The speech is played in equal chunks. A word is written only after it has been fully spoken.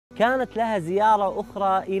كانت لها زيارة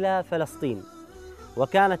أخرى إلى فلسطين،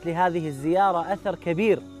 وكانت لهذه الزيارة أثر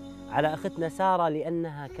كبير على أختنا سارة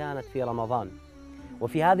لأنها كانت في رمضان.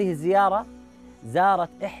 وفي هذه الزيارة زارت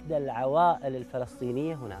إحدى العوائل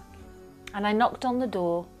الفلسطينية هناك. And I knocked on the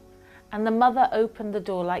door and the mother opened the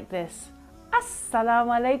door like this.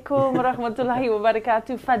 Assalamu alaikum wa rahmatullahi wa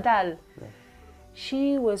barakatuh, Fadal.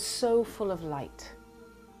 She was so full of light.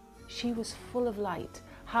 She was full of light.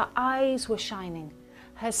 Her eyes were shining.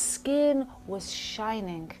 Her skin was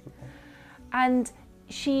shining. And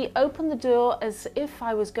she opened the door as if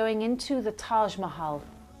I was going into the Taj Mahal.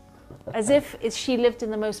 As if she lived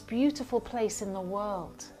in the most beautiful place in the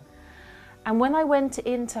world. And when I went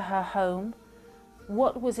into her home,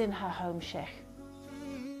 what was in her home, Sheikh?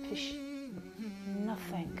 Fish.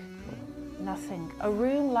 Nothing. Nothing. A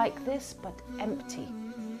room like this, but empty.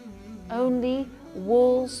 Only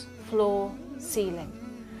walls, floor, ceiling.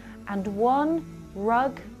 And one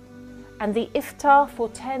rug, and the iftar for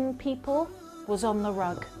 10 people was on the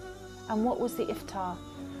rug. And what was the iftar?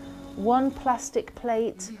 One plastic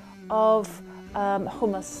plate of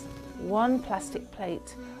hummus, one plastic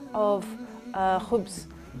plate of khubz,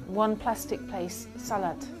 one plastic plate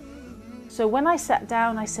salad. So when I sat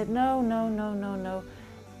down, I said, no, no, no, no, no.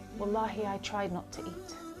 Wallahi, I tried not to eat.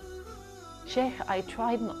 Sheikh, I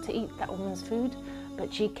tried not to eat that woman's food,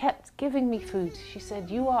 but she kept giving me food. She said,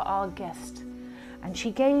 you are our guest. And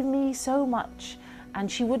she gave me so much, and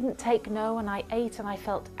she wouldn't take no, and I ate and I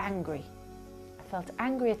felt angry. I felt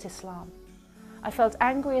angry at Islam. I felt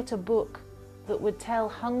angry at a book that would tell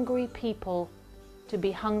hungry people to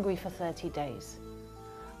be hungry for 30 days.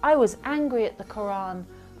 I was angry at the Quran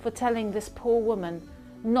for telling this poor woman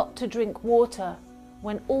not to drink water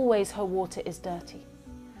when always her water is dirty.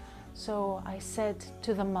 So I said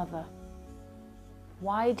to the mother,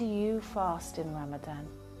 why do you fast in Ramadan?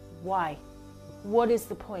 Why? What is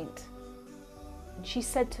the point? And she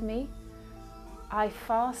said to me, I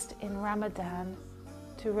fast in Ramadan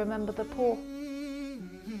to remember the poor.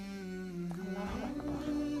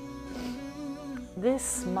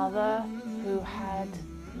 This mother who had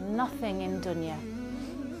nothing in dunya,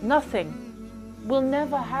 nothing, will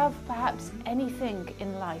never have perhaps anything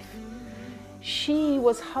in life. She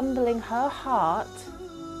was humbling her heart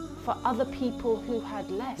for other people who had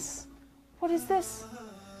less. What is this?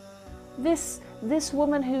 This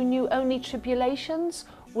woman who knew only tribulations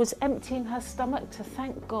was emptying her stomach to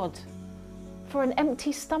thank God. For an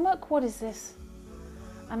empty stomach, what is this?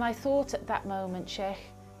 And I thought at that moment, Sheikh,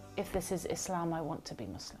 if this is Islam, I want to be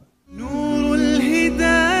Muslim.